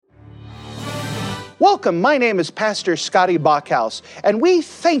Welcome, my name is Pastor Scotty Bachhaus, and we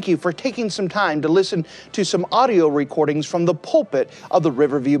thank you for taking some time to listen to some audio recordings from the pulpit of the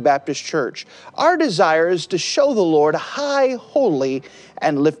Riverview Baptist Church. Our desire is to show the Lord high, holy,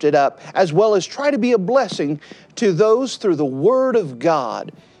 and lifted up, as well as try to be a blessing to those through the Word of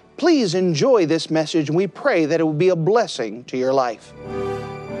God. Please enjoy this message, and we pray that it will be a blessing to your life.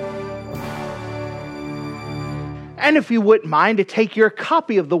 And if you wouldn't mind to take your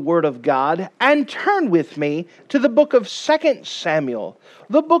copy of the Word of God and turn with me to the book of 2 Samuel.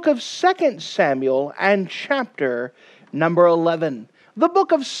 The book of 2 Samuel and chapter number 11. The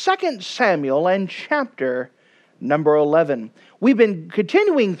book of 2 Samuel and chapter number 11. We've been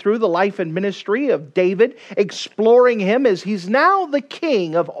continuing through the life and ministry of David, exploring him as he's now the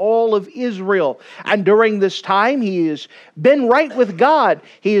king of all of Israel. And during this time, he has been right with God.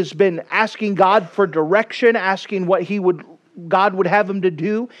 He has been asking God for direction, asking what God would have him to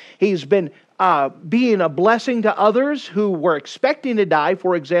do. He's been being a blessing to others who were expecting to die.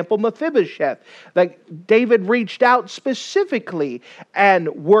 For example, Mephibosheth. Like David reached out specifically and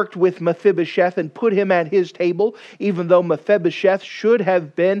worked with Mephibosheth and put him at his table, even though Mephibosheth should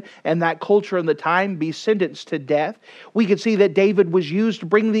have been, in that culture in the time, be sentenced to death. We could see that David was used to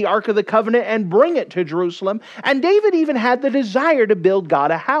bring the Ark of the Covenant and bring it to Jerusalem. And David even had the desire to build God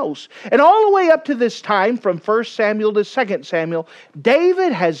a house. And all the way up to this time, from 1 Samuel to 2 Samuel,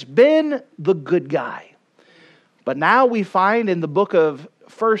 David has been the good guy. But now we find in the book of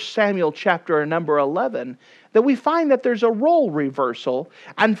 1 Samuel chapter number 11 that we find that there's a role reversal.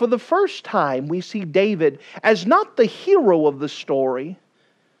 And for the first time we see David as not the hero of the story,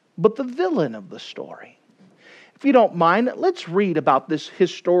 but the villain of the story. If you don't mind, let's read about this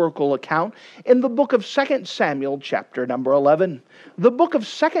historical account in the book of 2 Samuel chapter number 11. The book of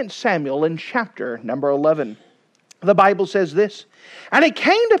 2 Samuel in chapter number 11. The Bible says this, "And it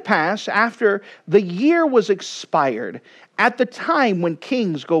came to pass after the year was expired, at the time when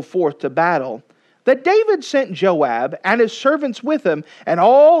kings go forth to battle, that David sent Joab and his servants with him and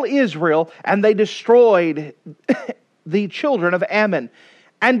all Israel, and they destroyed the children of Ammon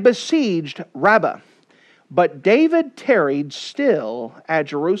and besieged Rabbah. But David tarried still at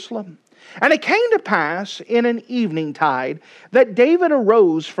Jerusalem. And it came to pass in an evening tide that David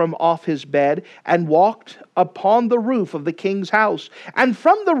arose from off his bed and walked upon the roof of the king's house. And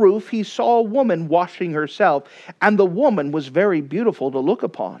from the roof he saw a woman washing herself, and the woman was very beautiful to look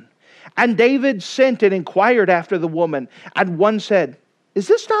upon. And David sent and inquired after the woman. And one said, 'Is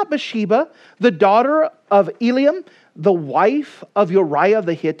this not Bathsheba, the daughter of Eliam, the wife of Uriah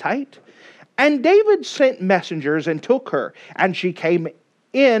the Hittite?' And David sent messengers and took her, and she came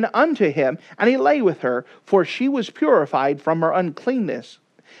in unto him, and he lay with her, for she was purified from her uncleanness.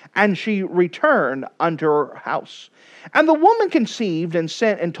 And she returned unto her house. And the woman conceived and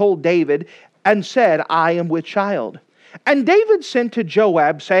sent and told David, and said, I am with child. And David sent to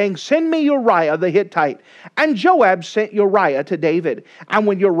Joab, saying, Send me Uriah the Hittite. And Joab sent Uriah to David. And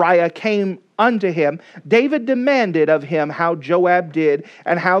when Uriah came unto him, David demanded of him how Joab did,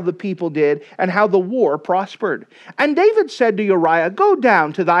 and how the people did, and how the war prospered. And David said to Uriah, Go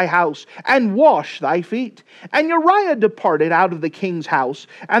down to thy house, and wash thy feet. And Uriah departed out of the king's house,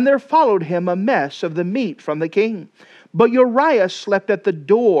 and there followed him a mess of the meat from the king. But Uriah slept at the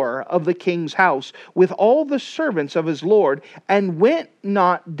door of the king's house with all the servants of his lord, and went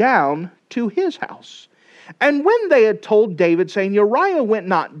not down to his house. And when they had told David, saying, Uriah went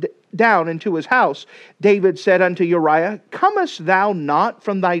not down into his house, David said unto Uriah, Comest thou not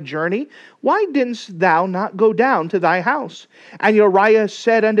from thy journey? Why didst thou not go down to thy house? And Uriah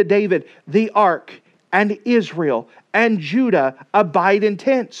said unto David, The ark and Israel and Judah abide in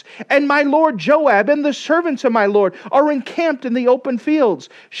tents, and my lord Joab and the servants of my lord are encamped in the open fields.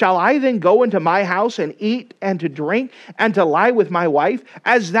 Shall I then go into my house and eat and to drink and to lie with my wife?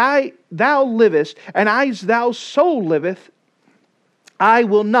 As thou livest, and as thou soul liveth, I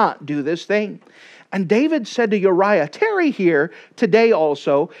will not do this thing. And David said to Uriah, Tarry here today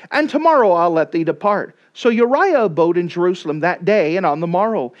also, and tomorrow I'll let thee depart. So Uriah abode in Jerusalem that day and on the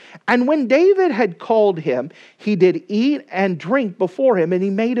morrow. And when David had called him, he did eat and drink before him, and he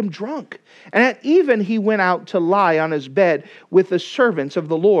made him drunk. And at even he went out to lie on his bed with the servants of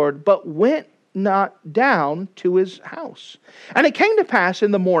the Lord, but went not down to his house. And it came to pass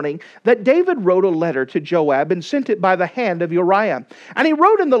in the morning that David wrote a letter to Joab and sent it by the hand of Uriah. And he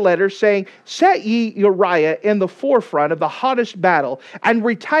wrote in the letter, saying, Set ye Uriah in the forefront of the hottest battle, and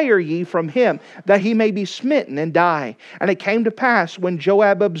retire ye from him, that he may be smitten and die. And it came to pass, when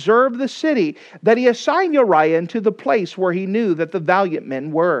Joab observed the city, that he assigned Uriah into the place where he knew that the valiant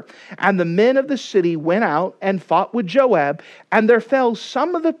men were. And the men of the city went out and fought with Joab, and there fell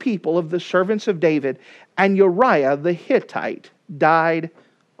some of the people of the servants descendants of David, and Uriah the Hittite died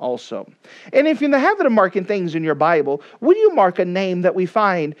also. And if you're in the habit of marking things in your Bible, would you mark a name that we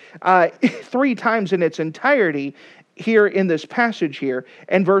find 3 times in its entirety here in this passage here?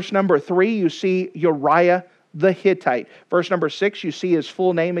 In verse number 3, you see Uriah the Hittite. Verse number 6, you see his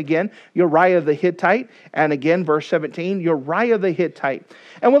full name again, Uriah the Hittite. And again, verse 17, Uriah the Hittite.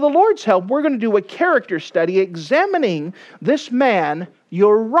 And with the Lord's help, we're going to do a character study examining this man,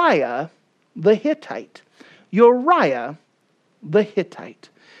 Uriah the Hittite. Uriah the Hittite.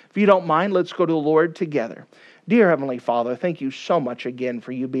 If you don't mind, let's go to the Lord together. Dear Heavenly Father, thank you so much again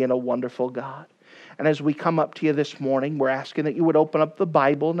for you being a wonderful God. And as we come up to you this morning, we're asking that you would open up the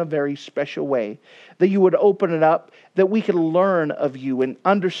Bible in a very special way. That you would open it up, that we could learn of you and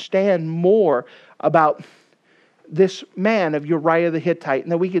understand more about this man of Uriah the Hittite,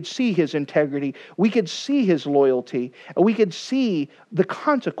 and that we could see his integrity, we could see his loyalty, and we could see the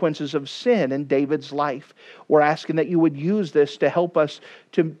consequences of sin in David's life. We're asking that you would use this to help us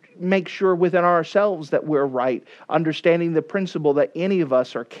to make sure within ourselves that we're right, understanding the principle that any of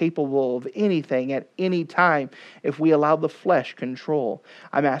us are capable of anything at any time if we allow the flesh control.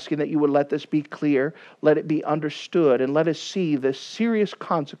 I'm asking that you would let this be clear, let it be understood, and let us see the serious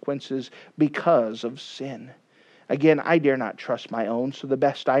consequences because of sin. Again, I dare not trust my own, so the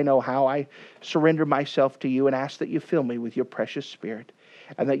best I know how, I surrender myself to you and ask that you fill me with your precious Spirit,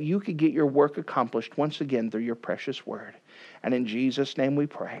 and that you could get your work accomplished once again through your precious word. And in Jesus' name we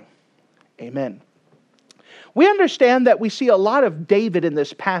pray. Amen. We understand that we see a lot of David in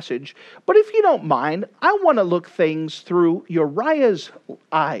this passage, but if you don't mind, I want to look things through Uriah's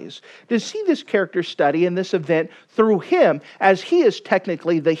eyes, to see this character study and this event through him, as he is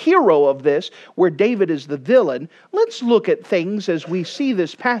technically the hero of this, where David is the villain. Let's look at things as we see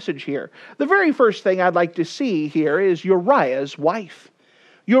this passage here. The very first thing I'd like to see here is Uriah's wife.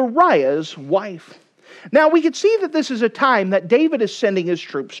 Uriah's wife. Now, we can see that this is a time that David is sending his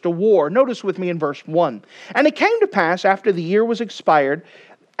troops to war. Notice with me in verse 1. And it came to pass, after the year was expired,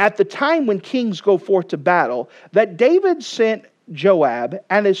 at the time when kings go forth to battle, that David sent Joab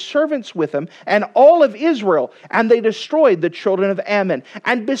and his servants with him and all of Israel, and they destroyed the children of Ammon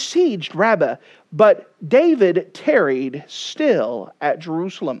and besieged Rabbah. But David tarried still at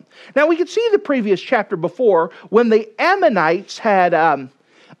Jerusalem. Now, we can see the previous chapter before when the Ammonites had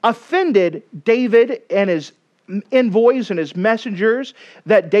offended David and his envoys and his messengers,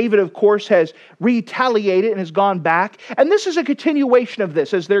 that David, of course, has retaliated and has gone back. And this is a continuation of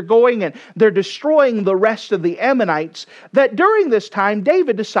this as they're going and they're destroying the rest of the Ammonites, that during this time,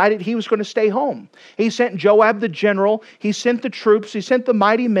 David decided he was going to stay home. He sent Joab the general, he sent the troops, he sent the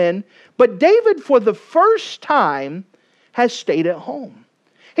mighty men, but David, for the first time, has stayed at home.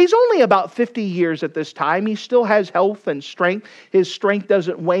 He's only about 50 years at this time. He still has health and strength. His strength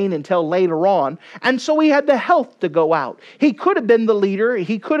doesn't wane until later on. And so he had the health to go out. He could have been the leader.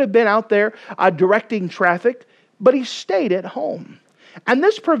 He could have been out there directing traffic, but he stayed at home. And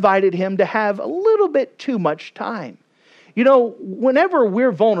this provided him to have a little bit too much time. You know, whenever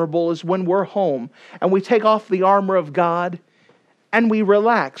we're vulnerable is when we're home and we take off the armor of God and we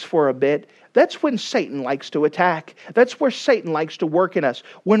relax for a bit. That's when Satan likes to attack. That's where Satan likes to work in us.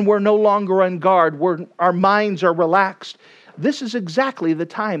 When we're no longer on guard, where our minds are relaxed. This is exactly the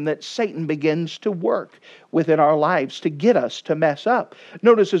time that Satan begins to work within our lives to get us to mess up.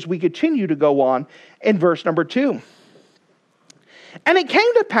 Notice as we continue to go on in verse number 2. And it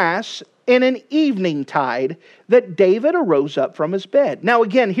came to pass in an evening tide that David arose up from his bed. Now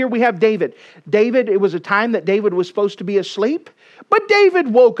again, here we have David. David, it was a time that David was supposed to be asleep, but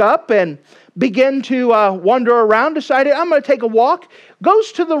David woke up and began to wander around, decided, I'm going to take a walk,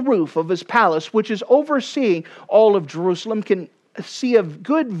 goes to the roof of his palace, which is overseeing all of Jerusalem, can see a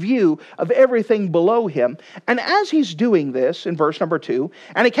good view of everything below him. And as he's doing this, in verse number 2,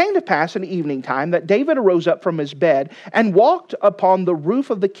 and it came to pass in evening time that David arose up from his bed and walked upon the roof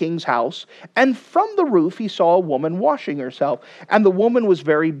of the king's house. And from the roof he saw a woman washing herself. And the woman was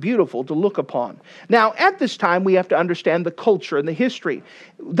very beautiful to look upon. Now, at this time, we have to understand the culture and the history.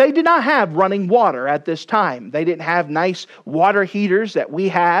 They did not have running water at this time. They didn't have nice water heaters that we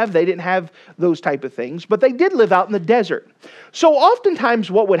have. They didn't have those type of things. But they did live out in the desert. So oftentimes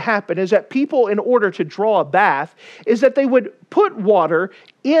what would happen is that people, in order to draw a bath, is that they would put water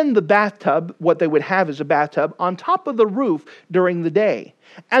in the bathtub, what they would have as a bathtub, on top of the roof during the day.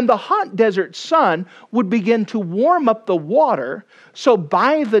 And the hot desert sun would begin to warm up the water, so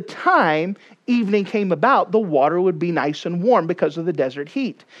by the time evening came about, the water would be nice and warm because of the desert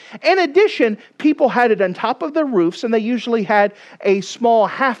heat. In addition, people had it on top of their roofs, and they usually had a small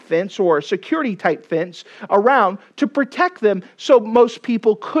half fence or a security type fence around to protect them, so most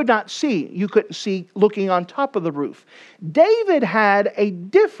people could not see. You couldn't see looking on top of the roof. David had a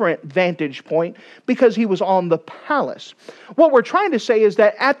different vantage point because he was on the palace. What we're trying to say is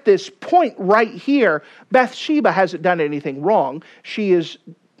that at this point right here, Bathsheba hasn't done anything wrong. She is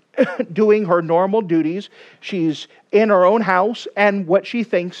doing her normal duties. She's in her own house and what she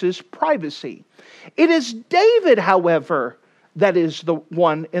thinks is privacy. It is David, however, that is the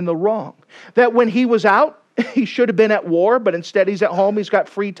one in the wrong. That when he was out, he should have been at war, but instead he's at home. He's got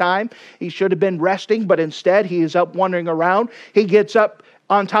free time. He should have been resting, but instead he is up wandering around. He gets up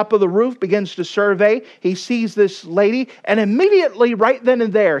on top of the roof, begins to survey. He sees this lady, and immediately, right then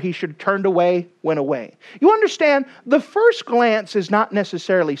and there, he should have turned away, went away. You understand, the first glance is not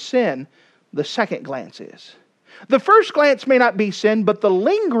necessarily sin. The second glance is. The first glance may not be sin, but the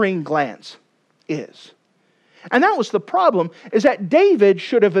lingering glance is. And that was the problem, is that David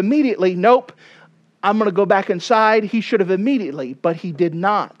should have immediately, nope, I'm going to go back inside. He should have immediately, but he did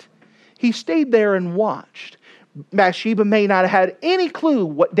not. He stayed there and watched. Bathsheba may not have had any clue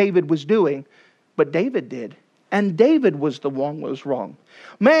what David was doing, but David did. And David was the one who was wrong.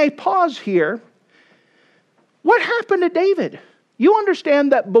 May I pause here? What happened to David? You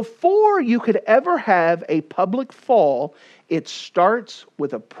understand that before you could ever have a public fall, it starts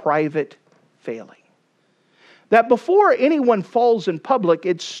with a private failing. That before anyone falls in public,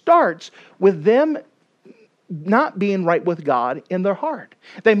 it starts with them not being right with God in their heart.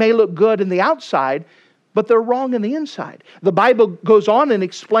 They may look good in the outside, but they're wrong in the inside. The Bible goes on and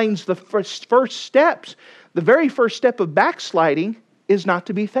explains the first steps. The very first step of backsliding is not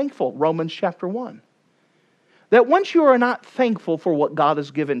to be thankful. Romans chapter 1. That once you are not thankful for what God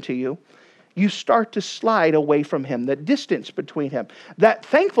has given to you, you start to slide away from Him, the distance between Him. That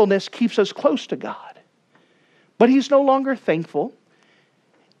thankfulness keeps us close to God. But He's no longer thankful.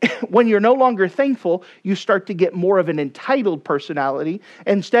 When you're no longer thankful, you start to get more of an entitled personality.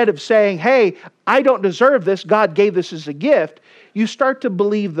 Instead of saying, hey, I don't deserve this, God gave this as a gift, you start to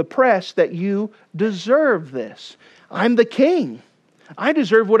believe the press that you deserve this. I'm the king. I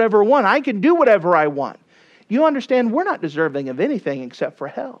deserve whatever I want. I can do whatever I want. You understand, we're not deserving of anything except for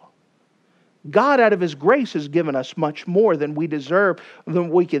hell. God, out of His grace, has given us much more than we deserve,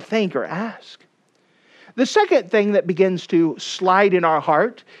 than we could think or ask. The second thing that begins to slide in our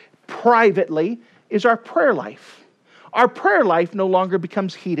heart privately is our prayer life. Our prayer life no longer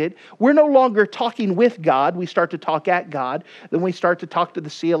becomes heated. We're no longer talking with God. We start to talk at God. Then we start to talk to the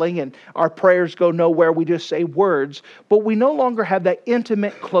ceiling, and our prayers go nowhere. We just say words. But we no longer have that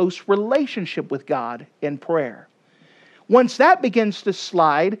intimate, close relationship with God in prayer. Once that begins to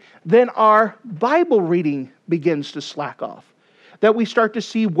slide, then our Bible reading begins to slack off. That we start to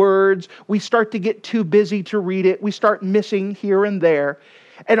see words, we start to get too busy to read it, we start missing here and there.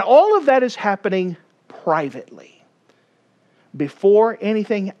 And all of that is happening privately, before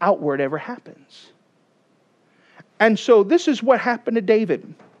anything outward ever happens. And so this is what happened to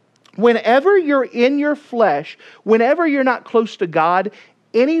David. Whenever you're in your flesh, whenever you're not close to God,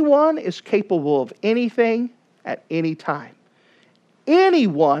 anyone is capable of anything at any time.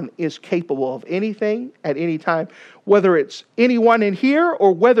 Anyone is capable of anything at any time, whether it's anyone in here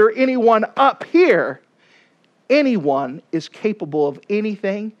or whether anyone up here. Anyone is capable of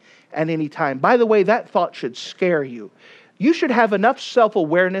anything at any time. By the way, that thought should scare you. You should have enough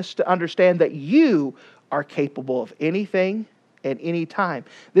self-awareness to understand that you are capable of anything at any time.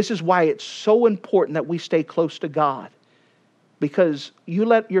 This is why it's so important that we stay close to God. Because you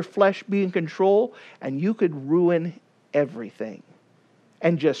let your flesh be in control and you could ruin everything.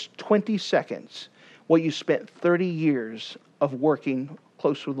 And just 20 seconds, what you spent 30 years of working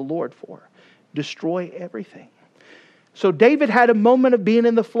close with the Lord for. Destroy everything. So David had a moment of being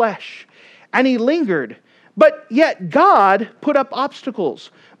in the flesh, and he lingered. But yet God put up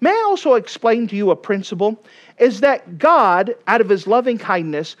obstacles. May I also explain to you a principle? Is that God, out of His loving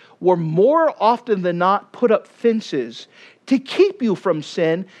kindness, will more often than not put up fences to keep you from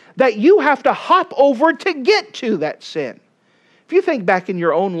sin that you have to hop over to get to that sin. If you think back in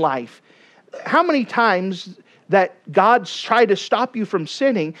your own life, how many times that God's tried to stop you from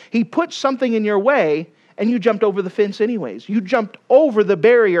sinning, He put something in your way and you jumped over the fence anyways. You jumped over the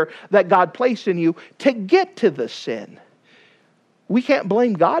barrier that God placed in you to get to the sin. We can't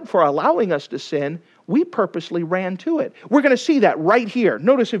blame God for allowing us to sin. We purposely ran to it. We're going to see that right here.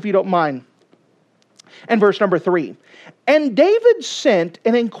 Notice, if you don't mind, And verse number 3, and David sent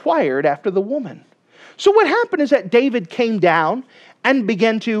and inquired after the woman. So what happened is that David came down and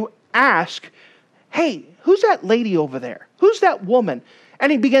began to ask, hey, who's that lady over there? Who's that woman?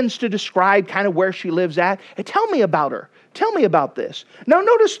 And he begins to describe kind of where she lives at. And tell me about her. Tell me about this. Now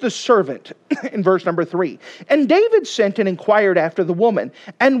notice the servant in verse number 3. And David sent and inquired after the woman.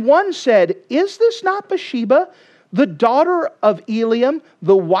 And one said, is this not Bathsheba, the daughter of Eliam,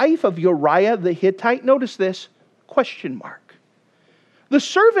 the wife of Uriah the Hittite? Notice this, question mark. The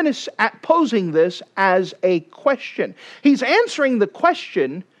servant is posing this as a question. He's answering the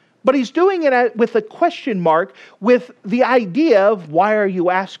question, but he's doing it with a question mark, with the idea of why are you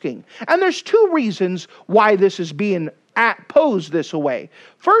asking? And there's two reasons why this is being posed this way.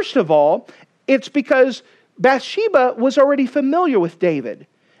 First of all, it's because Bathsheba was already familiar with David,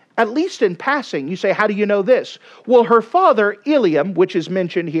 at least in passing. You say, how do you know this? Well, her father, Eliam, which is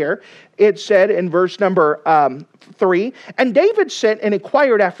mentioned here, it said in verse number 3, and David sent and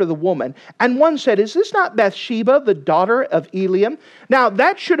inquired after the woman. And one said, is this not Bathsheba, the daughter of Eliam? Now,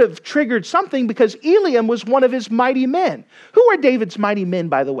 that should have triggered something, because Eliam was one of his mighty men. Who are David's mighty men,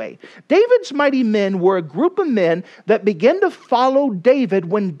 by the way? David's mighty men were a group of men that began to follow David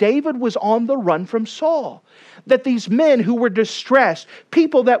when David was on the run from Saul. That these men who were distressed,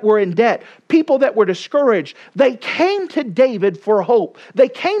 people that were in debt, people that were discouraged, they came to David for hope. They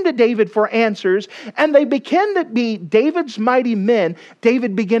came to David for answers, and they began to be David's mighty men.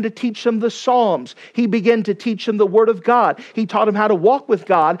 David began to teach them the Psalms. He began to teach them the Word of God. He taught them how to walk with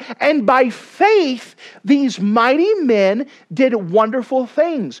God. And by faith, these mighty men did wonderful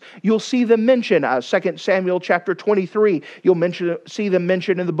things. You'll see them mentioned, 2 Samuel chapter 23. You'll see them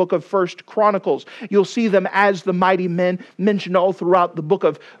mentioned in the book of 1 Chronicles. You'll see them as the mighty men mentioned all throughout the book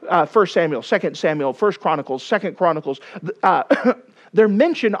of 1 Samuel, 2 Samuel, 1 Chronicles, 2 Chronicles. They're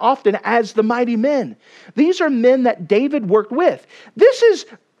mentioned often as the mighty men. These are men that David worked with. This is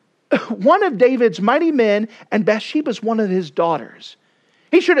one of David's mighty men, and Bathsheba's one of his daughters.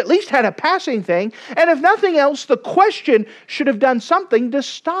 He should at least had a passing thing, and if nothing else, the question should have done something to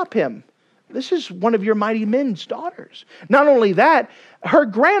stop him. This is one of your mighty men's daughters. Not only that, her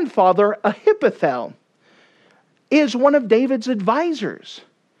grandfather, Ahithophel, is one of David's advisors.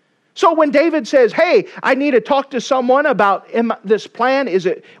 So when David says, hey, I need to talk to someone about this plan, is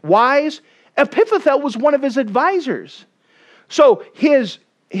it wise? Ahithophel was one of his advisors. So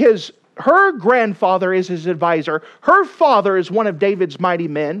her grandfather is his advisor. Her father is one of David's mighty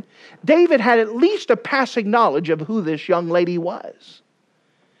men. David had at least a passing knowledge of who this young lady was.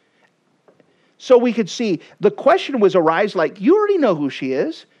 So we could see the question was arise like, you already know who she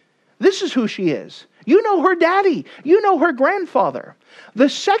is. This is who she is. You know her daddy. You know her grandfather. The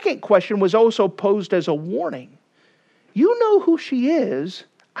second question was also posed as a warning. You know who she is.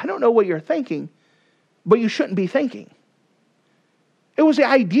 I don't know what you're thinking, but you shouldn't be thinking. It was the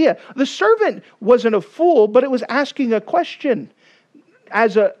idea. The servant wasn't a fool, but it was asking a question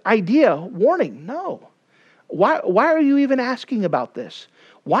as an idea, warning. No. Why are you even asking about this?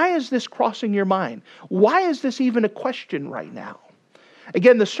 Why is this crossing your mind? Why is this even a question right now?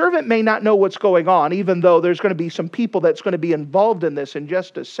 Again, the servant may not know what's going on, even though there's going to be some people that's going to be involved in this in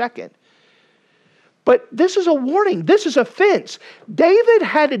just a second. But this is a warning. This is a fence. David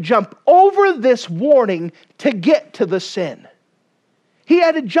had to jump over this warning to get to the sin. He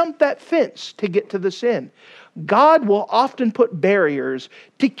had to jump that fence to get to the sin. God will often put barriers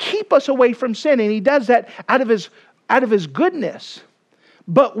to keep us away from sin, and He does that out of His goodness.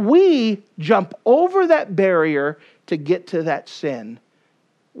 But we jump over that barrier to get to that sin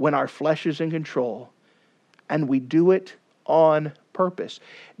when our flesh is in control, and we do it on purpose.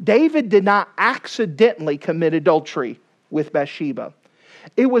 David did not accidentally commit adultery with Bathsheba.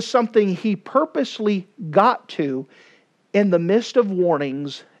 It was something he purposely got to in the midst of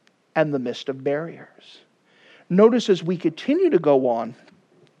warnings and the midst of barriers. Notice as we continue to go on,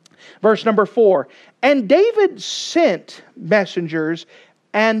 verse number 4, and David sent messengers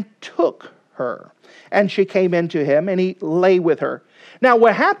and took her. And she came into him, and he lay with her. Now,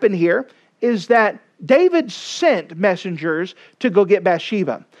 what happened here is that David sent messengers to go get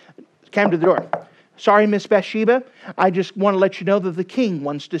Bathsheba. Came to the door. Sorry, Miss Bathsheba, I just want to let you know that the king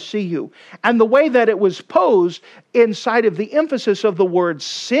wants to see you. And the way that it was posed inside of the emphasis of the word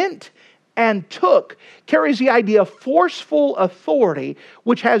sent and took carries the idea of forceful authority,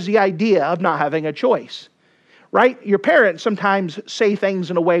 which has the idea of not having a choice. Right? Your parents sometimes say things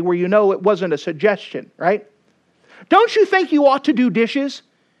in a way where you know it wasn't a suggestion, right? Don't you think you ought to do dishes?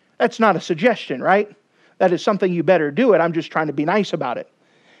 That's not a suggestion, right? That is something you better do it. I'm just trying to be nice about it.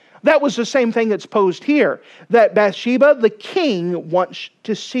 That was the same thing that's posed here. That Bathsheba, the king, wants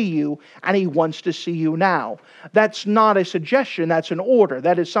to see you, and he wants to see you now. That's not a suggestion, that's an order.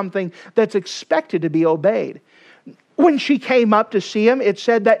 That is something that's expected to be obeyed. When she came up to see him, it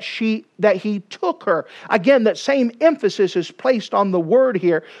said that he took her. Again, that same emphasis is placed on the word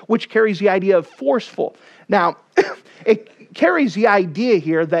here, which carries the idea of forceful. Now, it carries the idea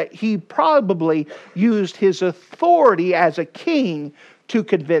here that he probably used his authority as a king to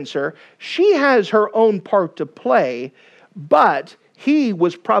convince her. She has her own part to play, but he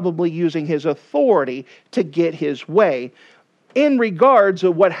was probably using his authority to get his way. In regards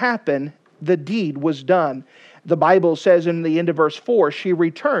of what happened, the deed was done. The Bible says in the end of verse 4, she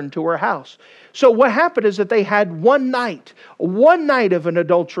returned to her house. So what happened is that they had one night of an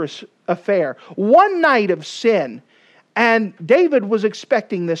adulterous affair, one night of sin. And David was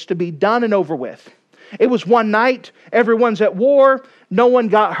expecting this to be done and over with. It was one night, everyone's at war, no one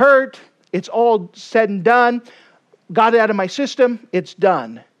got hurt, it's all said and done. Got it out of my system, it's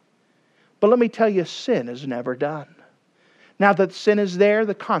done. But let me tell you, sin is never done. Now that sin is there,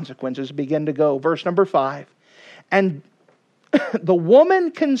 the consequences begin to go. Verse number 5. And the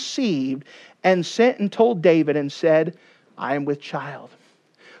woman conceived and sent and told David and said, I am with child.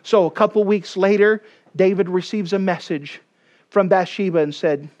 So a couple weeks later, David receives a message from Bathsheba and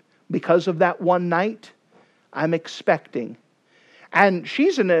said, because of that one night, I'm expecting. And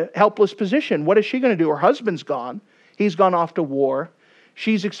she's in a helpless position. What is she going to do? Her husband's gone. He's gone off to war.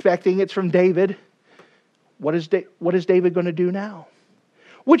 She's expecting it's from David. What is David going to do now?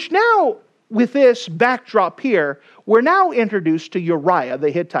 Which now, with this backdrop here, we're now introduced to Uriah the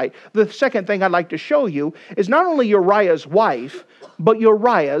Hittite. The second thing I'd like to show you is not only Uriah's wife, but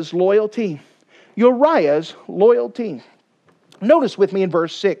Uriah's loyalty. Uriah's loyalty. Notice with me in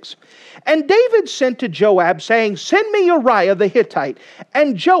verse 6. And David sent to Joab, saying, send me Uriah the Hittite.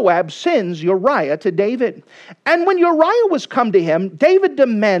 And Joab sends Uriah to David. And when Uriah was come to him, David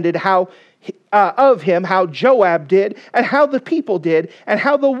demanded of him how Joab did, and how the people did, and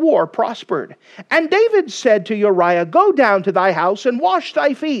how the war prospered. And David said to Uriah, go down to thy house and wash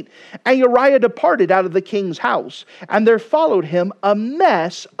thy feet. And Uriah departed out of the king's house, and there followed him a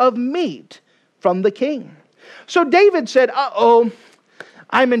mess of meat from the king. So David said, uh-oh,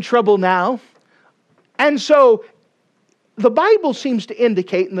 I'm in trouble now. And so the Bible seems to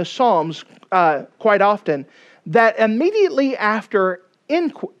indicate in the Psalms quite often that immediately after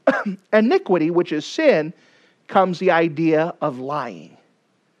iniquity, which is sin, comes the idea of lying.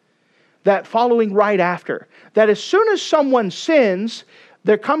 That following right after. That as soon as someone sins,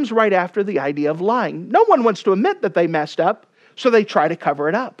 there comes right after the idea of lying. No one wants to admit that they messed up, so they try to cover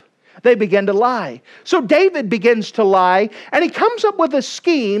it up. They begin to lie. So David begins to lie, and he comes up with a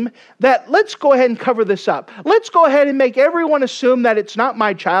scheme that let's go ahead and cover this up. Let's go ahead and make everyone assume that it's not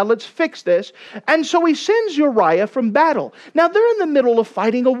my child. Let's fix this. And so he sends Uriah from battle. Now they're in the middle of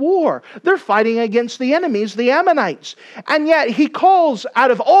fighting a war. They're fighting against the enemies, the Ammonites. And yet he calls out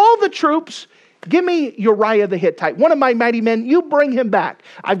of all the troops, give me Uriah the Hittite, one of my mighty men. You bring him back.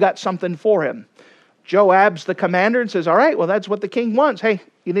 I've got something for him. Joab's the commander and says, all right, well, that's what the king wants. Hey,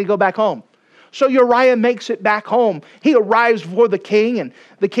 you need to go back home. So Uriah makes it back home. He arrives before the king, and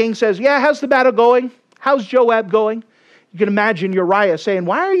the king says, yeah, how's the battle going? How's Joab going? You can imagine Uriah saying,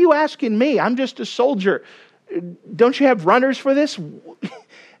 why are you asking me? I'm just a soldier. Don't you have runners for this?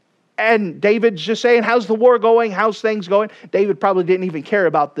 And David's just saying, how's the war going? How's things going? David probably didn't even care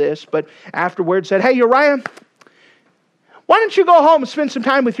about this, but afterwards said, hey, Uriah, why don't you go home and spend some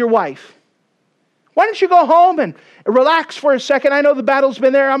time with your wife? Why don't you go home and relax for a second? I know the battle's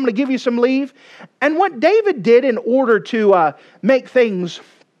been there. I'm going to give you some leave. And what David did in order to make things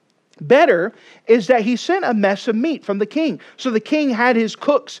better is that he sent a mess of meat from the king. So the king had his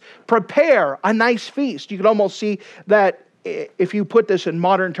cooks prepare a nice feast. You could almost see that if you put this in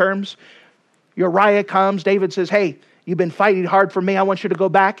modern terms, Uriah comes, David says, hey, you've been fighting hard for me. I want you to go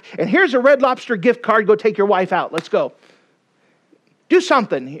back. And here's a Red Lobster gift card. Go take your wife out. Let's go. Do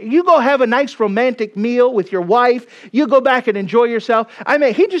something. You go have a nice romantic meal with your wife. You go back and enjoy yourself. I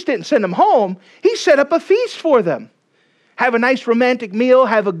mean, he just didn't send them home. He set up a feast for them. Have a nice romantic meal.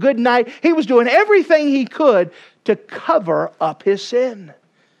 Have a good night. He was doing everything he could to cover up his sin.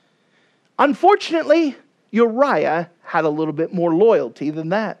 Unfortunately, Uriah had a little bit more loyalty than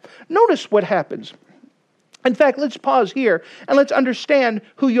that. Notice what happens. In fact, let's pause here and let's understand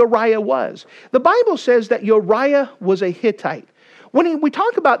who Uriah was. The Bible says that Uriah was a Hittite. When we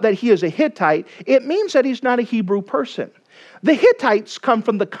talk about that he is a Hittite, it means that he's not a Hebrew person. The Hittites come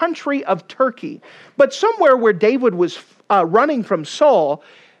from the country of Turkey. But somewhere where David was running from Saul,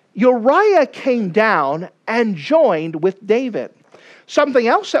 Uriah came down and joined with David. Something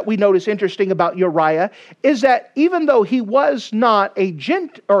else that we notice interesting about Uriah is that even though he was not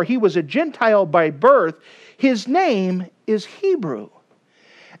he was a Gentile by birth, his name is Hebrew.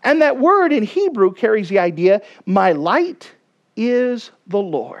 And that word in Hebrew carries the idea, my light is the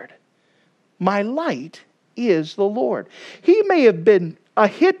Lord. My light is the Lord. He may have been a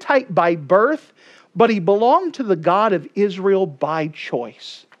Hittite by birth, but he belonged to the God of Israel by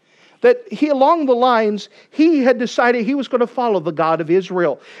choice. That along the lines, he had decided he was going to follow the God of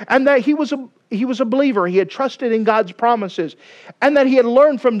Israel. And that he was a believer. He had trusted in God's promises. And that he had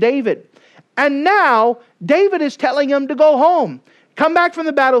learned from David. And now, David is telling him to go home. Come back from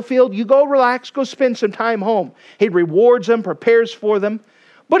the battlefield. You go relax. Go spend some time home. He rewards them, prepares for them.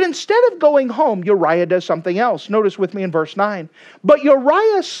 But instead of going home, Uriah does something else. Notice with me in verse 9. But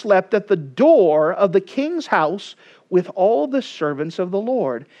Uriah slept at the door of the king's house with all the servants of the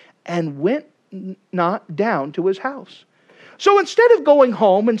Lord, and went not down to his house. So instead of going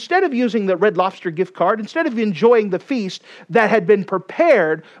home, instead of using the Red Lobster gift card, instead of enjoying the feast that had been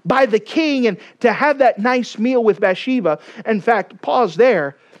prepared by the king and to have that nice meal with Bathsheba, in fact, pause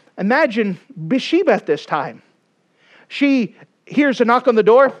there. Imagine Bathsheba at this time. She hears a knock on the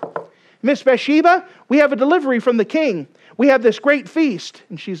door. Miss Bathsheba, we have a delivery from the king. We have this great feast.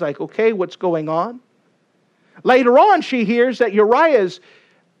 And she's like, okay, what's going on? Later on, she hears that Uriah's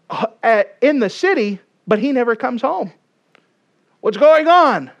in the city, but he never comes home. What's going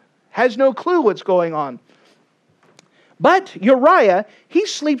on? Has no clue what's going on. But Uriah, he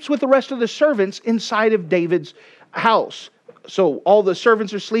sleeps with the rest of the servants inside of David's house. So all the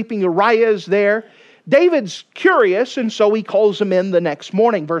servants are sleeping. Uriah is there. David's curious, and so he calls them in the next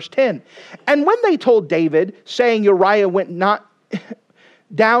morning. Verse 10. And when they told David, saying Uriah went not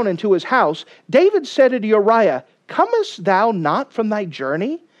down into his house, David said to Uriah, comest thou not from thy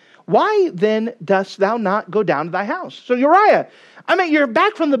journey? Why then dost thou not go down to thy house? So Uriah, you're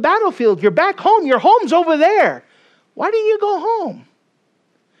back from the battlefield. You're back home. Your home's over there. Why didn't you go home?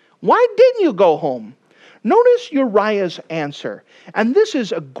 Why didn't you go home? Notice Uriah's answer. And this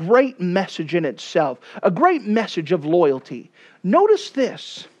is a great message in itself. A great message of loyalty. Notice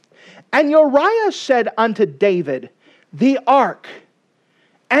this. And Uriah said unto David, the ark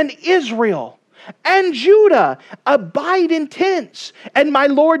and Israel and Judah abide in tents, and my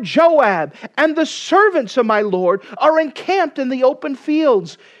lord Joab and the servants of my lord are encamped in the open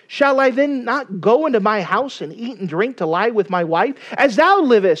fields. Shall I then not go into my house and eat and drink to lie with my wife? As thou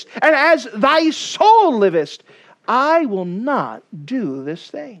livest, and as thy soul livest, I will not do this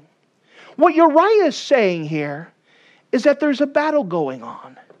thing. What Uriah is saying here is that there's a battle going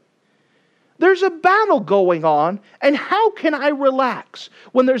on. There's a battle going on, and how can I relax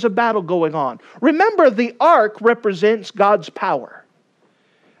when there's a battle going on? Remember, the ark represents God's power.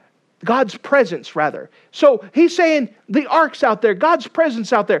 God's presence, rather. So he's saying the ark's out there, God's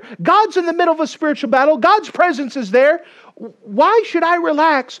presence out there. God's in the middle of a spiritual battle. God's presence is there. Why should I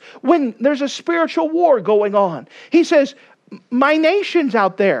relax when there's a spiritual war going on? He says, my nation's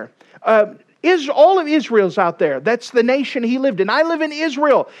out there. All of Israel's out there. That's the nation he lived in. I live in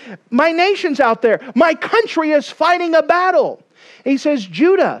Israel. My nation's out there. My country is fighting a battle. He says,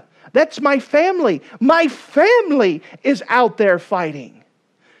 Judah, that's my family. My family is out there fighting.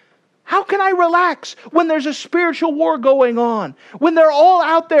 How can I relax when there's a spiritual war going on? When they're all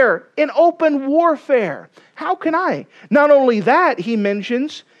out there in open warfare? How can I? Not only that, he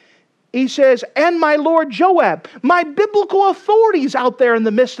mentions, he says, and my lord Joab, my biblical authorities out there in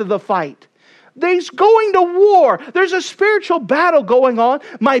the midst of the fight. He's going to war. There's a spiritual battle going on.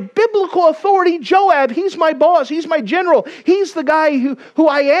 My biblical authority, Joab, he's my boss. He's my general. He's the guy who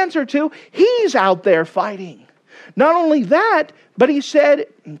I answer to. He's out there fighting. Not only that, but he said,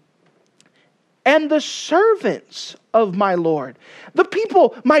 and the servants of my Lord. The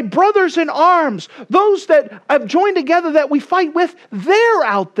people, my brothers in arms, those that have joined together that we fight with, they're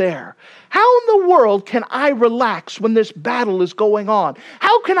out there. How in the world can I relax when this battle is going on?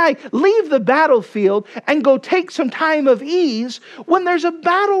 How can I leave the battlefield and go take some time of ease when there's a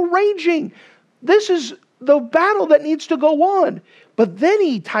battle raging? This is the battle that needs to go on. But then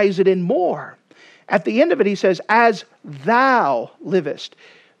he ties it in more. At the end of it, he says, as thou livest.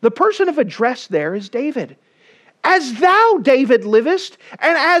 The person of address there is David. As thou, David, livest,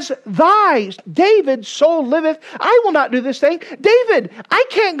 and as thy, David, soul liveth, I will not do this thing. David, I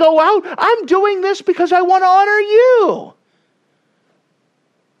can't go out. I'm doing this because I want to honor you.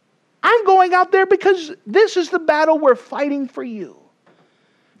 I'm going out there because this is the battle we're fighting for you.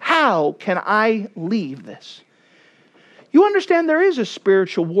 How can I leave this? You understand there is a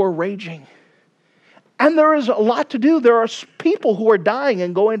spiritual war raging. And there is a lot to do. There are people who are dying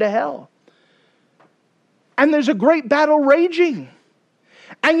and going to hell. And there's a great battle raging.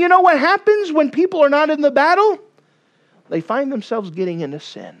 And you know what happens when people are not in the battle? They find themselves getting into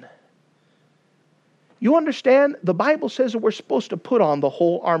sin. You understand? The Bible says that we're supposed to put on the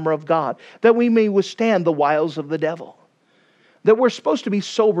whole armor of God, that we may withstand the wiles of the devil. That we're supposed to be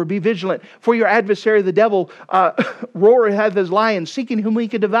sober, be vigilant. For your adversary, the devil, roareth as lion, seeking whom he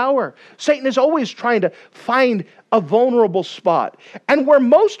can devour. Satan is always trying to find a vulnerable spot. And we're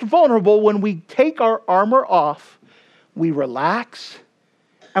most vulnerable when we take our armor off, we relax,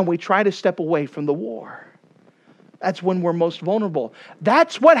 and we try to step away from the war. That's when we're most vulnerable.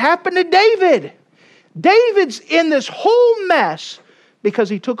 That's what happened to David. David's in this whole mess because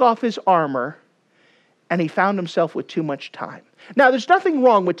he took off his armor and he found himself with too much time. Now, there's nothing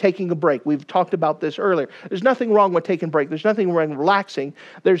wrong with taking a break. We've talked about this earlier. There's nothing wrong with taking a break. There's nothing wrong with relaxing.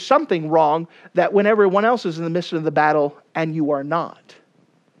 There's something wrong that when everyone else is in the midst of the battle and you are not.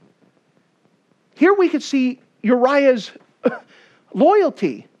 Here we could see Uriah's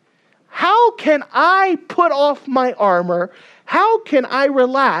loyalty. How can I put off my armor? How can I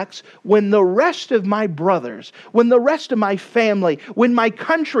relax when the rest of my brothers, when the rest of my family, when my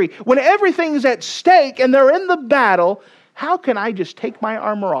country, when everything's at stake and they're in the battle, how can I just take my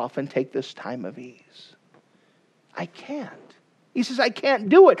armor off and take this time of ease? I can't. He says, I can't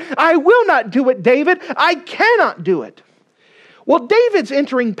do it. I will not do it, David. I cannot do it. Well, David's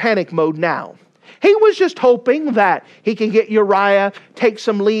entering panic mode now. He was just hoping that he can get Uriah, take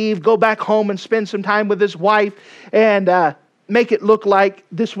some leave, go back home and spend some time with his wife, and make it look like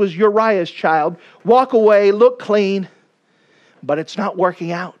this was Uriah's child. Walk away, look clean. But it's not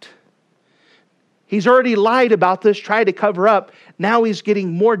working out. He's already lied about this, tried to cover up. Now he's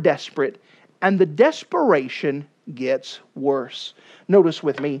getting more desperate. And the desperation gets worse. Notice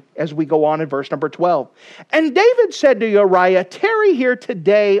with me as we go on in verse number 12. And David said to Uriah, tarry here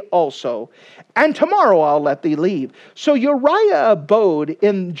today also, and tomorrow I'll let thee leave. So Uriah abode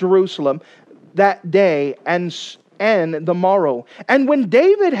in Jerusalem that day and the morrow. And when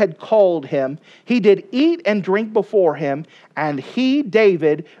David had called him, he did eat and drink before him, and he,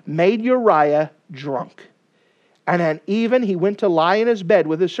 David, made Uriah drunk. And at even he went to lie in his bed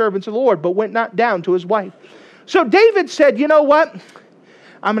with his servants of the Lord, but went not down to his wife. So David said, you know what?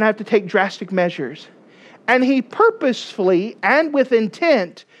 I'm going to have to take drastic measures. And he purposefully and with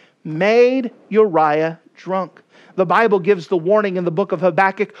intent made Uriah drunk. The Bible gives the warning in the book of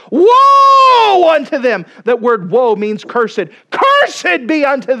Habakkuk, woe unto them. That word woe means cursed. Cursed be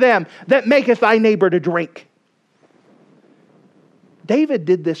unto them that maketh thy neighbor to drink. David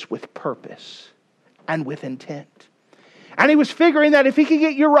did this with purpose and with intent. And he was figuring that if he could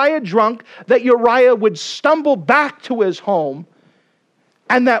get Uriah drunk, that Uriah would stumble back to his home,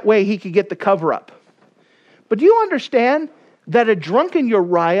 and that way he could get the cover up. But do you understand that a drunken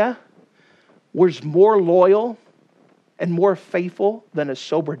Uriah was more loyal and more faithful than a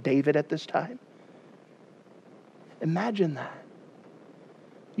sober David at this time? Imagine that.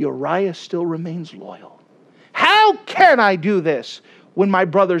 Uriah still remains loyal. How can I do this when my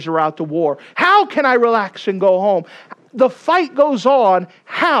brothers are out to war? How can I relax and go home? The fight goes on.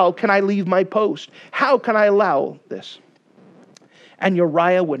 How can I leave my post? How can I allow this? And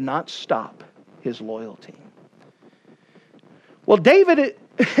Uriah would not stop his loyalty. Well, David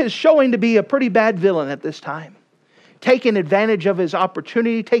is showing to be a pretty bad villain at this time. Taking advantage of his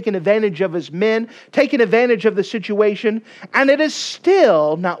opportunity, taking advantage of his men, taking advantage of the situation, and it is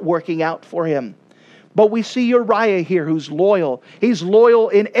still not working out for him. But we see Uriah here who's loyal. He's loyal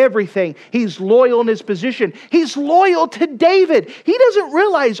in everything. He's loyal in his position. He's loyal to David. He doesn't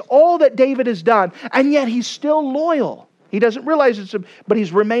realize all that David has done, and yet he's still loyal. He doesn't realize it, but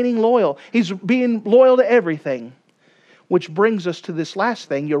he's remaining loyal. He's being loyal to everything. Which brings us to this last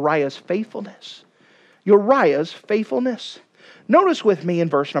thing, Uriah's faithfulness. Uriah's faithfulness. Notice with me in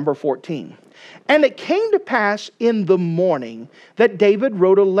verse number 14. And it came to pass in the morning that David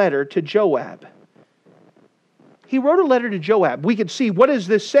wrote a letter to Joab. He wrote a letter to Joab. We could see, what does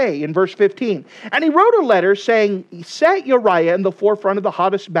this say in verse 15? And he wrote a letter saying, set Uriah in the forefront of the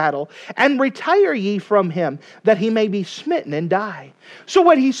hottest battle, and retire ye from him, that he may be smitten and die. So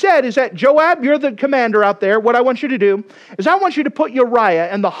what he said is that, Joab, you're the commander out there. What I want you to do is I want you to put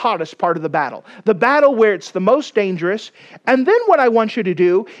Uriah in the hottest part of the battle where it's the most dangerous. And then what I want you to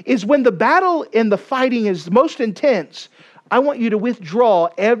do is when the battle and the fighting is most intense, I want you to withdraw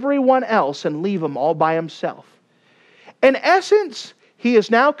everyone else and leave him all by himself. In essence, he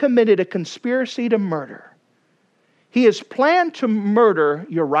has now committed a conspiracy to murder. He has planned to murder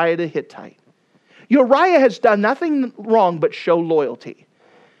Uriah the Hittite. Uriah has done nothing wrong but show loyalty.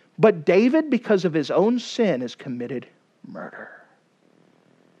 But David, because of his own sin, has committed murder.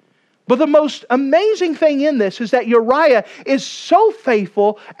 But the most amazing thing in this is that Uriah is so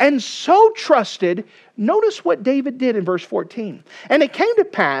faithful and so trusted. Notice what David did in verse 14. And it came to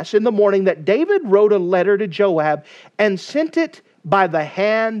pass in the morning that David wrote a letter to Joab and sent it by the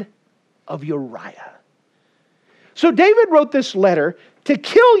hand of Uriah. So David wrote this letter to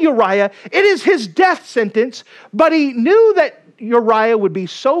kill Uriah. It is his death sentence, but he knew that Uriah would be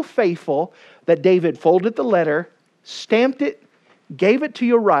so faithful that David folded the letter, stamped it, gave it to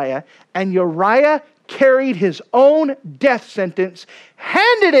Uriah, and Uriah carried his own death sentence,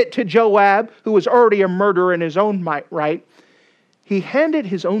 handed it to Joab, who was already a murderer in his own right. He handed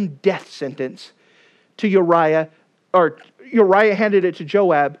his own death sentence to Uriah, or Uriah handed it to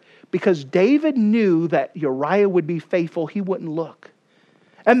Joab, because David knew that Uriah would be faithful. He wouldn't look.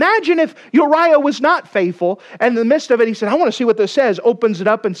 Imagine if Uriah was not faithful, and in the midst of it, he said, I want to see what this says, opens it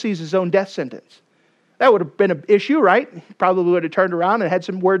up and sees his own death sentence. That would have been an issue, right? He probably would have turned around and had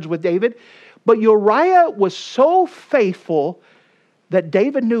some words with David. But Uriah was so faithful that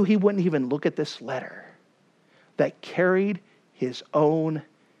David knew he wouldn't even look at this letter that carried his own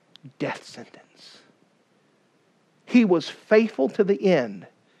death sentence. He was faithful to the end.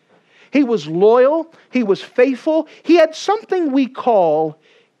 He was loyal. He was faithful. He had something we call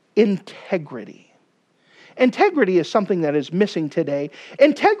integrity. Integrity is something that is missing today.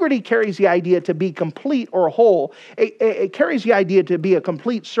 Integrity carries the idea to be complete or whole. It carries the idea to be a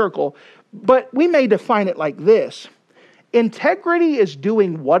complete circle. But we may define it like this. Integrity is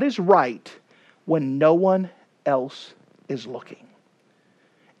doing what is right when no one else is looking.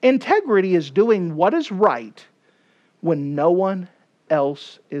 Integrity is doing what is right when no one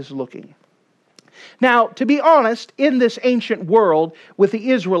else is looking. Now, to be honest, in this ancient world with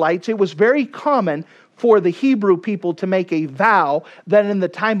the Israelites, it was very common for the Hebrew people to make a vow that in the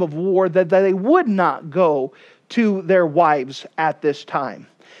time of war that they would not go to their wives at this time.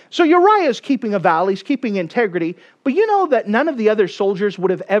 So Uriah is keeping a vow, he's keeping integrity, but you know that none of the other soldiers would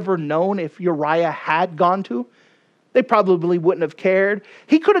have ever known if Uriah had gone to. They probably wouldn't have cared.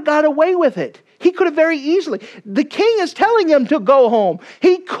 He could have got away with it. He could have very easily. The king is telling him to go home.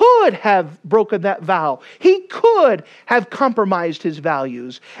 He could have broken that vow. He could have compromised his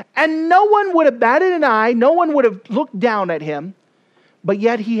values. And no one would have batted an eye. No one would have looked down at him. But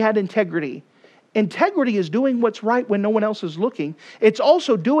yet he had integrity. Integrity is doing what's right when no one else is looking. It's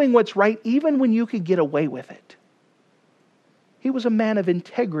also doing what's right even when you can get away with it. He was a man of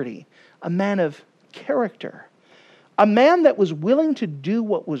integrity, a man of character, a man that was willing to do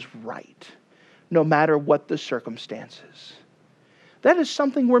what was right, no matter what the circumstances. That is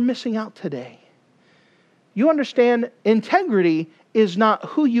something we're missing out today. You understand, integrity is not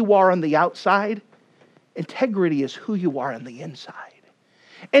who you are on the outside. Integrity is who you are on the inside.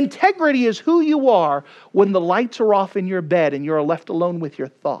 Integrity is who you are when the lights are off in your bed and you're left alone with your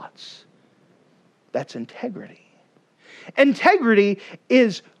thoughts. That's integrity. Integrity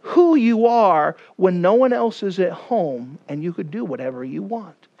is who you are when no one else is at home and you could do whatever you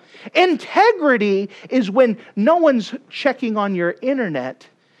want. Integrity is when no one's checking on your internet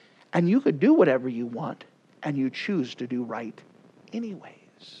and you could do whatever you want and you choose to do right anyways.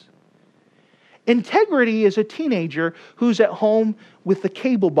 Integrity is a teenager who's at home with the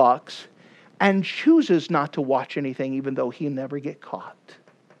cable box and chooses not to watch anything even though he'll never get caught.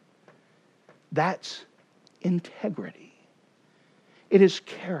 That's integrity. It is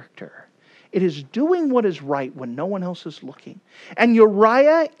character. It is doing what is right when no one else is looking. And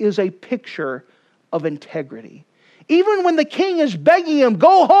Uriah is a picture of integrity. Even when the king is begging him,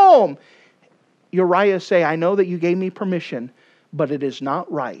 go home, Uriah say, I know that you gave me permission, but it is not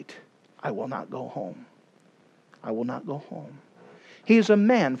right. I will not go home. I will not go home. He is a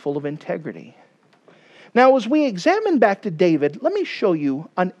man full of integrity. Now, as we examine back to David, let me show you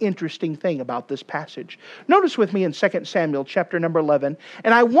an interesting thing about this passage. Notice with me in 2 Samuel chapter number 11,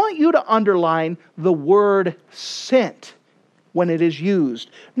 and I want you to underline the word sent when it is used.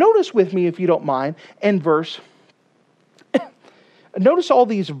 Notice with me, if you don't mind, in verse... Notice all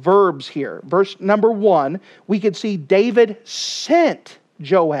these verbs here. Verse number 1, we could see David sent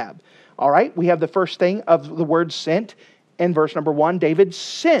Joab. All right, we have the first thing of the word sent. In verse number 1, David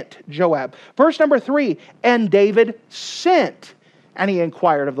sent Joab. Verse number 3, and David sent, and he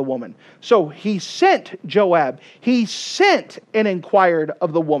inquired of the woman. So he sent Joab. He sent and inquired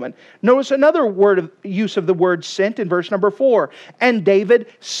of the woman. Notice another use of the word sent in verse number 4. And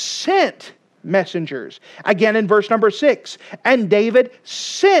David sent messengers. Again in verse number 6. And David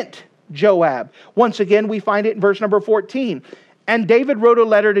sent Joab. Once again, we find it in verse number 14. And David wrote a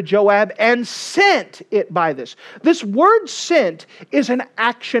letter to Joab and sent it by this. This word sent is an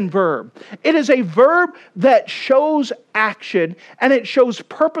action verb. It is a verb that shows action and it shows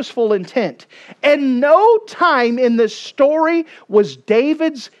purposeful intent. And no time in this story was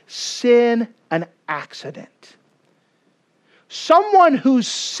David's sin an accident. Someone who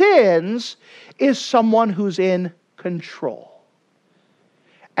sins is someone who's in control.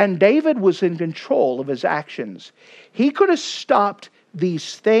 And David was in control of his actions. He could have stopped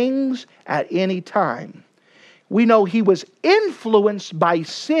these things at any time. We know he was influenced by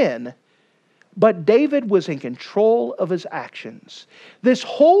sin, but David was in control of his actions. This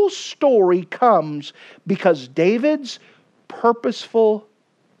whole story comes because David's purposeful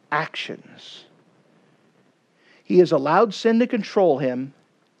actions. He has allowed sin to control him,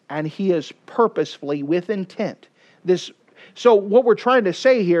 and he is purposefully, with intent. So what we're trying to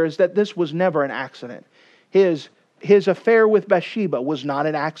say here is that this was never an accident. His affair with Bathsheba was not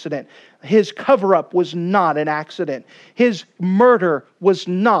an accident. His cover-up was not an accident. His murder was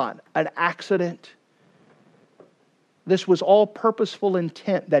not an accident. This was all purposeful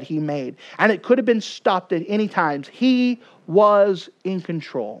intent that he made. And it could have been stopped at any time. He was in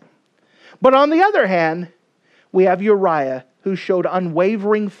control. But on the other hand, we have Uriah, who showed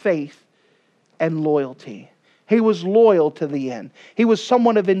unwavering faith and loyalty. He was loyal to the end. He was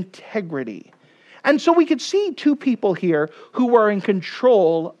someone of integrity. And so we could see two people here who were in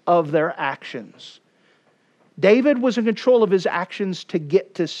control of their actions. David was in control of his actions to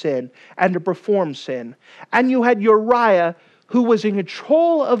get to sin and to perform sin. And you had Uriah, who was in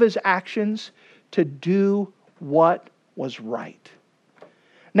control of his actions to do what was right.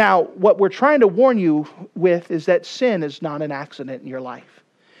 Now, what we're trying to warn you with is that sin is not an accident in your life.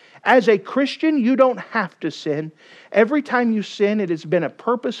 As a Christian, you don't have to sin. Every time you sin, it has been a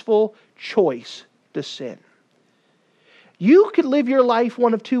purposeful choice to sin. You could live your life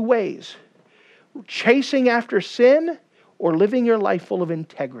one of two ways: chasing after sin or living your life full of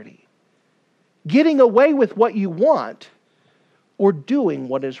integrity. Getting away with what you want or doing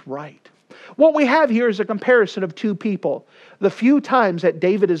what is right. What we have here is a comparison of two people. The few times that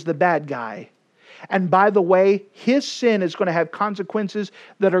David is the bad guy. And by the way, his sin is going to have consequences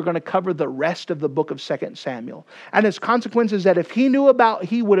that are going to cover the rest of the book of 2 Samuel. And it's consequences that if he knew about,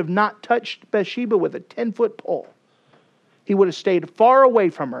 he would have not touched Bathsheba with a 10-foot pole. He would have stayed far away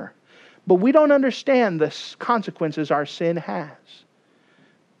from her. But we don't understand the consequences our sin has.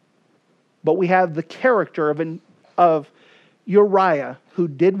 But we have the character of Uriah, who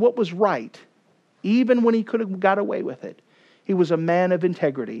did what was right, even when he could have got away with it. He was a man of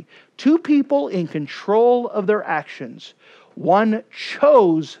integrity. Two people in control of their actions. One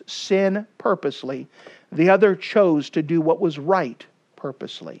chose sin purposely. The other chose to do what was right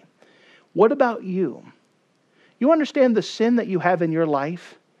purposely. What about you? You understand the sin that you have in your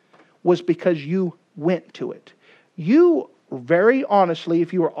life was because you went to it. You very honestly,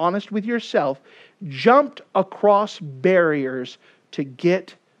 if you were honest with yourself, jumped across barriers to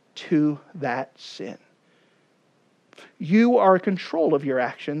get to that sin. You are in control of your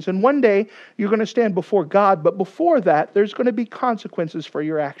actions. And one day you're going to stand before God. But before that, there's going to be consequences for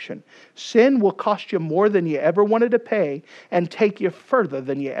your action. Sin will cost you more than you ever wanted to pay and take you further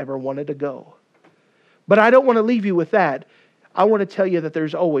than you ever wanted to go. But I don't want to leave you with that. I want to tell you that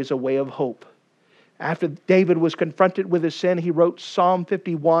there's always a way of hope. After David was confronted with his sin, he wrote Psalm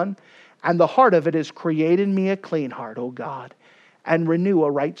 51. And the heart of it is, create in me a clean heart, O God, and renew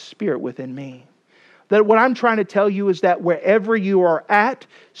a right spirit within me. That what I'm trying to tell you is that wherever you are at,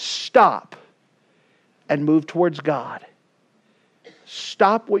 stop and move towards God.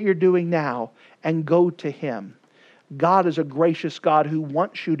 Stop what you're doing now and go to Him. God is a gracious God who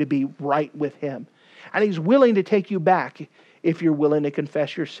wants you to be right with Him. And He's willing to take you back if you're willing to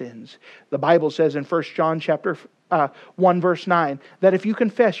confess your sins. The Bible says in 1 John chapter 1 verse 9 that if you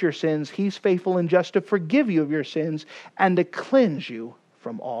confess your sins, He's faithful and just to forgive you of your sins and to cleanse you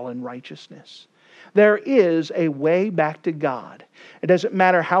from all unrighteousness. There is a way back to God. It doesn't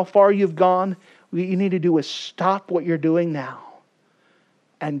matter how far you've gone. What you need to do is stop what you're doing now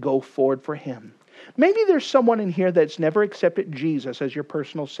and go forward for Him. Maybe there's someone in here that's never accepted Jesus as your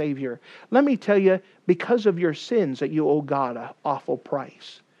personal Savior. Let me tell you, because of your sins, that you owe God an awful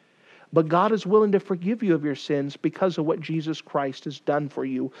price. But God is willing to forgive you of your sins because of what Jesus Christ has done for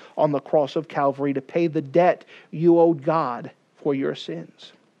you on the cross of Calvary to pay the debt you owed God for your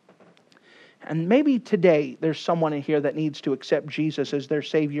sins. And maybe today there's someone in here that needs to accept Jesus as their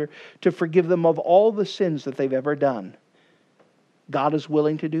Savior to forgive them of all the sins that they've ever done. God is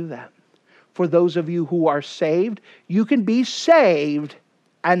willing to do that. For those of you who are saved, you can be saved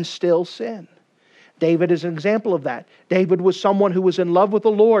and still sin. David is an example of that. David was someone who was in love with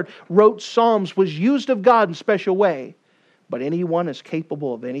the Lord, wrote Psalms, was used of God in a special way. But anyone is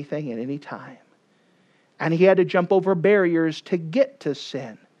capable of anything at any time. And he had to jump over barriers to get to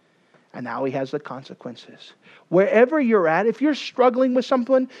sin. And now he has the consequences. Wherever you're at, if you're struggling with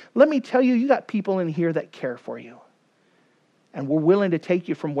something, let me tell you, you got people in here that care for you. And we're willing to take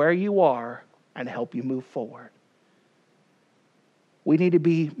you from where you are and help you move forward. We need to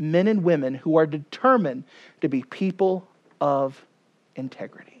be men and women who are determined to be people of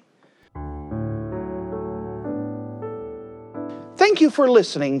integrity. Thank you for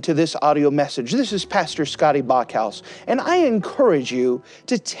listening to this audio message. This is Pastor Scotty Bachhaus, and I encourage you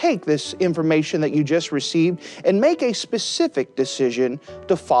to take this information that you just received and make a specific decision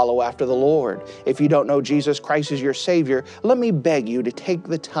to follow after the Lord. If you don't know Jesus Christ as your Savior, let me beg you to take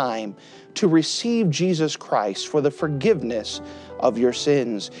the time to receive Jesus Christ for the forgiveness of your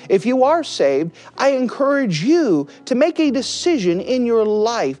sins. If you are saved, I encourage you to make a decision in your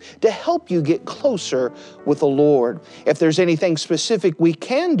life to help you get closer with the Lord. If there's anything specific we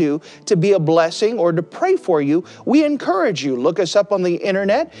can do to be a blessing or to pray for you, we encourage you. Look us up on the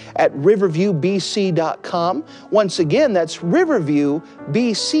internet at riverviewbc.com. Once again, that's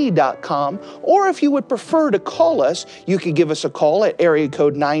riverviewbc.com. Or if you would prefer to call us, you can give us a call at area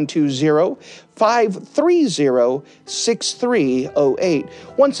code 920-530-6308.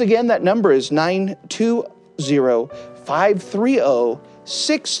 Once again, that number is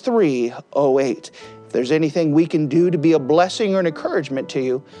 920-530-6308. If there's anything we can do to be a blessing or an encouragement to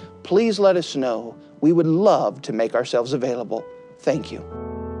you, please let us know. We would love to make ourselves available. Thank you.